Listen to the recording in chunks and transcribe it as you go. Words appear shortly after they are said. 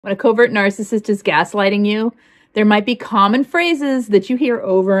When a covert narcissist is gaslighting you, there might be common phrases that you hear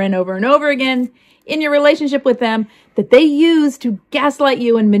over and over and over again in your relationship with them that they use to gaslight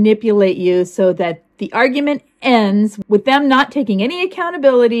you and manipulate you so that the argument ends with them not taking any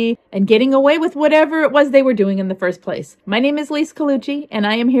accountability and getting away with whatever it was they were doing in the first place. My name is Lise Colucci, and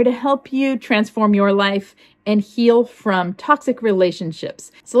I am here to help you transform your life and heal from toxic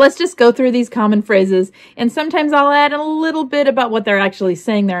relationships. So let's just go through these common phrases, and sometimes I'll add a little bit about what they're actually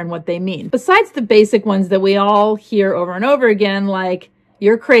saying there and what they mean. Besides the basic ones that we all hear over and over again, like,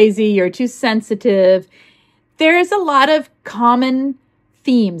 you're crazy, you're too sensitive, there's a lot of common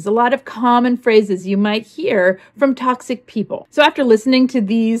themes, a lot of common phrases you might hear from toxic people. So after listening to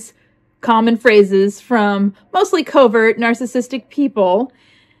these common phrases from mostly covert narcissistic people,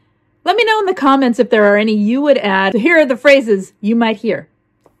 let me know in the comments if there are any you would add. Here are the phrases you might hear.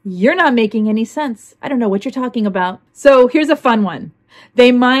 You're not making any sense. I don't know what you're talking about. So here's a fun one.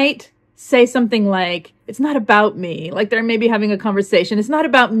 They might say something like, it's not about me. Like they're maybe having a conversation. It's not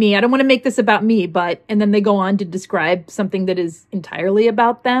about me. I don't want to make this about me, but, and then they go on to describe something that is entirely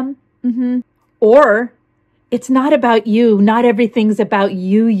about them. Or, it's not about you. Not everything's about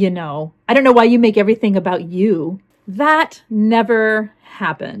you, you know. I don't know why you make everything about you. That never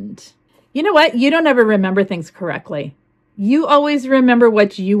happened. You know what? You don't ever remember things correctly. You always remember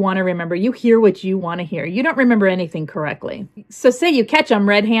what you want to remember. You hear what you want to hear. You don't remember anything correctly. So say you catch them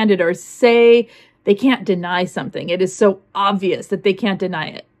red-handed, or say they can't deny something. It is so obvious that they can't deny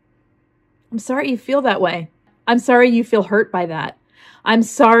it. I'm sorry you feel that way. I'm sorry you feel hurt by that. I'm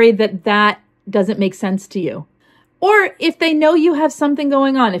sorry that that doesn't make sense to you. Or if they know you have something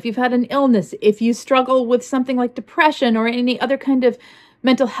going on, if you've had an illness, if you struggle with something like depression or any other kind of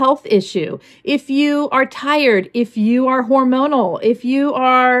mental health issue, if you are tired, if you are hormonal, if you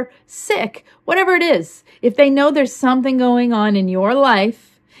are sick, whatever it is, if they know there's something going on in your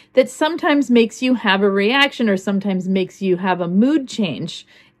life that sometimes makes you have a reaction or sometimes makes you have a mood change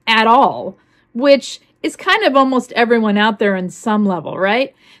at all, which is kind of almost everyone out there in some level,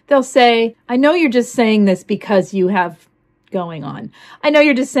 right? They'll say, I know you're just saying this because you have going on. I know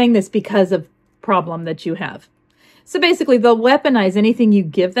you're just saying this because of problem that you have. So basically, they'll weaponize anything you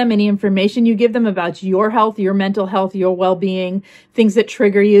give them, any information you give them about your health, your mental health, your well-being, things that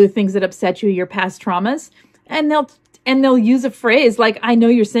trigger you, things that upset you, your past traumas, and they'll use a phrase like, I know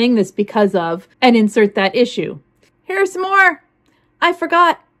you're saying this because of, and insert that issue. Here's some more. I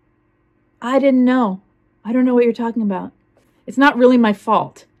forgot. I didn't know. I don't know what you're talking about. It's not really my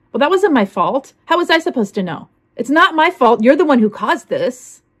fault. Well, that wasn't my fault. How was I supposed to know? It's not my fault. You're the one who caused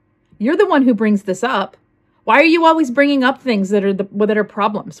this. You're the one who brings this up. Why are you always bringing up things that are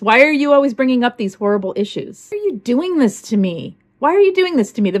problems? Why are you always bringing up these horrible issues? Why are you doing this to me? Why are you doing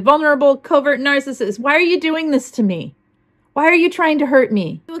this to me? The vulnerable, covert narcissist. Why are you doing this to me? Why are you trying to hurt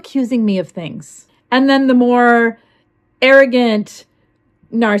me? Why are you accusing me of things? And then the more arrogant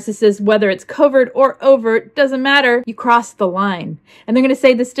narcissist, whether it's covert or overt, doesn't matter. You crossed the line. And they're going to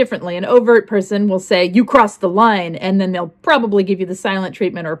say this differently. An overt person will say, you crossed the line, and then they'll probably give you the silent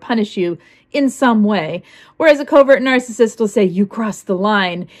treatment or punish you in some way. Whereas a covert narcissist will say, you crossed the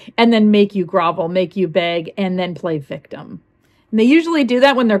line, and then make you grovel, make you beg, and then play victim. And they usually do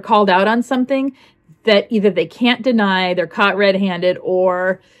that when they're called out on something that either they can't deny, they're caught red-handed,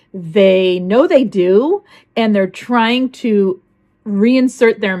 or they know they do, and they're trying to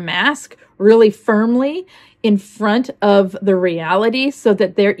reinsert their mask really firmly in front of the reality so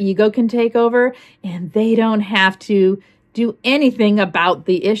that their ego can take over and they don't have to do anything about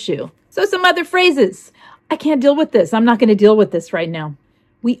the issue. So some other phrases. I can't deal with this. I'm not going to deal with this right now.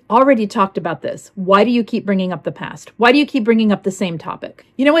 We already talked about this. Why do you keep bringing up the past? Why do you keep bringing up the same topic?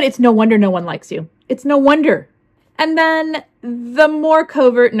 You know what? It's no wonder no one likes you. It's no wonder. And then the more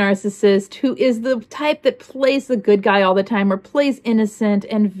covert narcissist, who is the type that plays the good guy all the time or plays innocent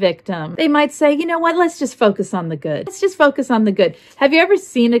and victim, they might say, you know what, let's just focus on the good. Let's just focus on the good. Have you ever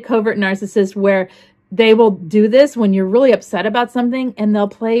seen a covert narcissist where they will do this when you're really upset about something and they'll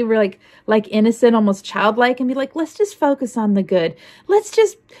play like innocent, almost childlike, and be like, let's just focus on the good. Let's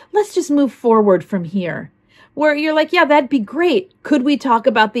just move forward from here. Where you're like, yeah, that'd be great. Could we talk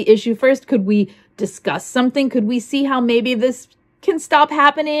about the issue first? Could we discuss something? Could we see how maybe this can stop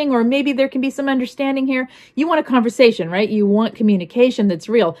happening, or maybe there can be some understanding here? You want a conversation, right? You want communication that's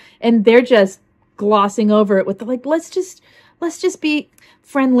real. And they're just glossing over it with the, like, let's just be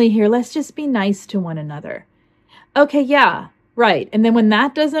friendly here. Let's just be nice to one another. Okay, yeah, right. And then when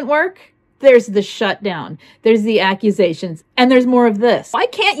that doesn't work, There's the shutdown. There's the accusations. And there's more of this. Why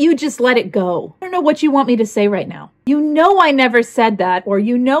can't you just let it go? I don't know what you want me to say right now. You know I never said that, or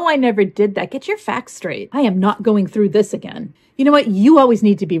you know I never did that. Get your facts straight. I am not going through this again. You know what? You always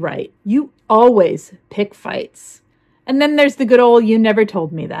need to be right. You always pick fights. And then there's the good old, you never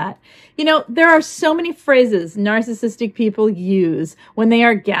told me that. You know, there are so many phrases narcissistic people use when they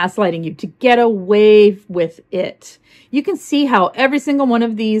are gaslighting you to get away with it. You can see how every single one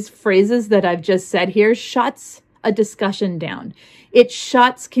of these phrases that I've just said here shuts a discussion down. It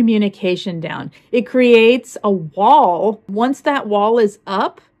shuts communication down. It creates a wall. Once that wall is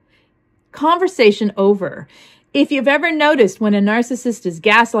up, conversation over. If you've ever noticed when a narcissist is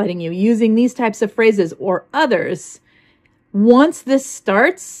gaslighting you using these types of phrases or others, once this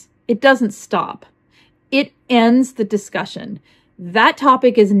starts, it doesn't stop. It ends the discussion. That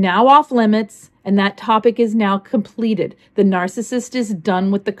topic is now off limits, and that topic is now completed. The narcissist is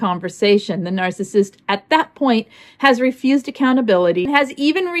done with the conversation. The narcissist at that point has refused accountability, has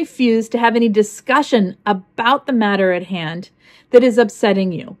even refused to have any discussion about the matter at hand that is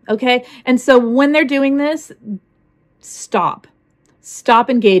upsetting you, okay? And so when they're doing this, stop. Stop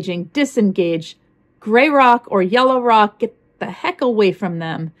engaging, disengage, gray rock or yellow rock, get the heck away from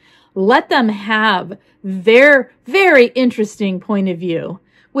them. Let them have their very interesting point of view,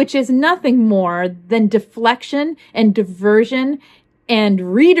 which is nothing more than deflection and diversion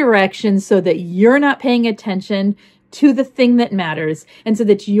and redirection so that you're not paying attention to the thing that matters, and so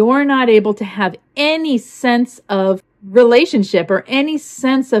that you're not able to have any sense of relationship or any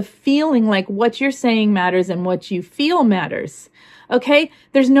sense of feeling like what you're saying matters and what you feel matters. Okay?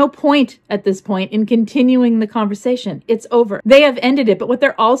 There's no point at this point in continuing the conversation. It's over. They have ended it, but what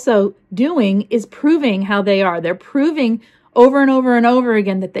they're also doing is proving how they are. They're proving over and over and over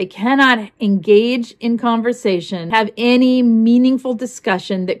again that they cannot engage in conversation, have any meaningful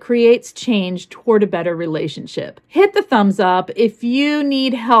discussion that creates change toward a better relationship. Hit the thumbs up. If you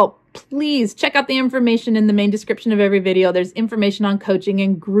need help, please check out the information in the main description of every video. There's information on coaching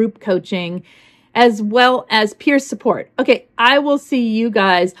and group coaching, as well as peer support. Okay, I will see you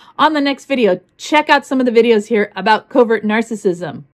guys on the next video. Check out some of the videos here about covert narcissism.